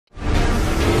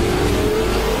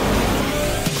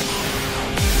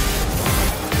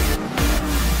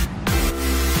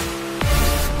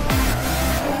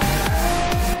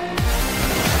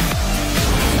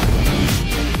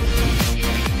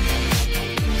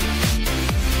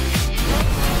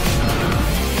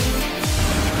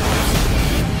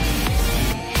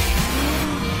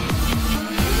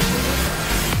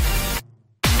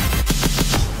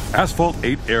Asphalt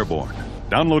 8 Airborne.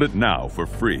 Download it now for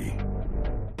free.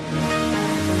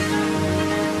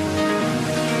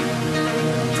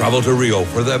 Travel to Rio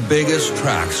for the biggest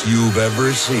tracks you've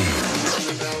ever seen.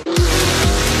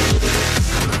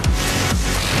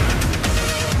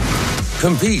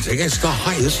 Compete against the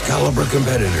highest caliber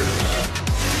competitors.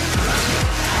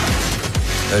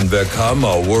 And become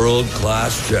a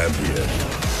world-class champion.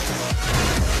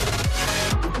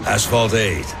 Asphalt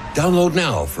 8. Download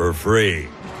now for free.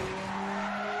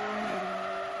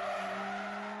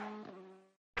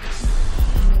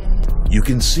 You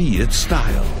can see its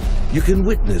style. You can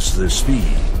witness the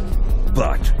speed.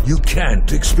 But you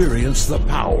can't experience the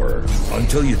power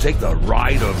until you take the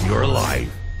ride of your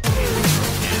life.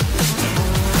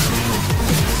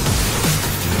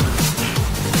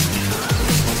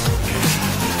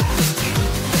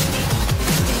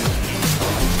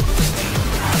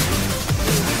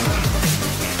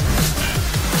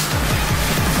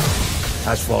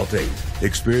 Asphalt 8.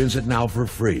 Experience it now for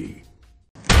free.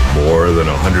 More than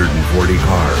 140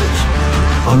 cars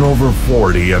on over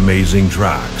 40 amazing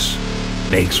tracks.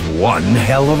 Makes one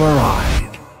hell of a ride.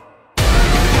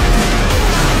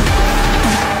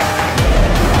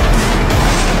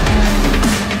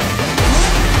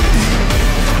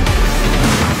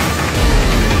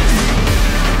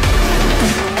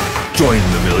 Join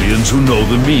the millions who know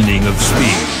the meaning of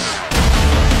speed.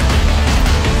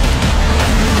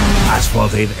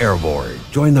 Asphalt 8 Airborne.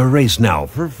 Join the race now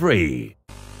for free.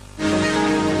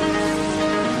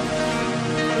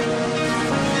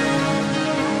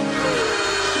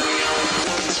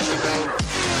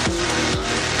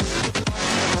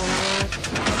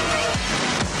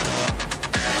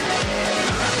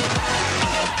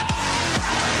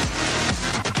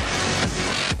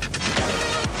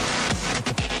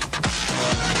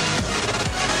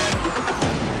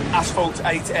 Asphalt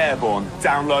 8 Airborne.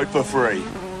 Download for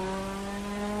free.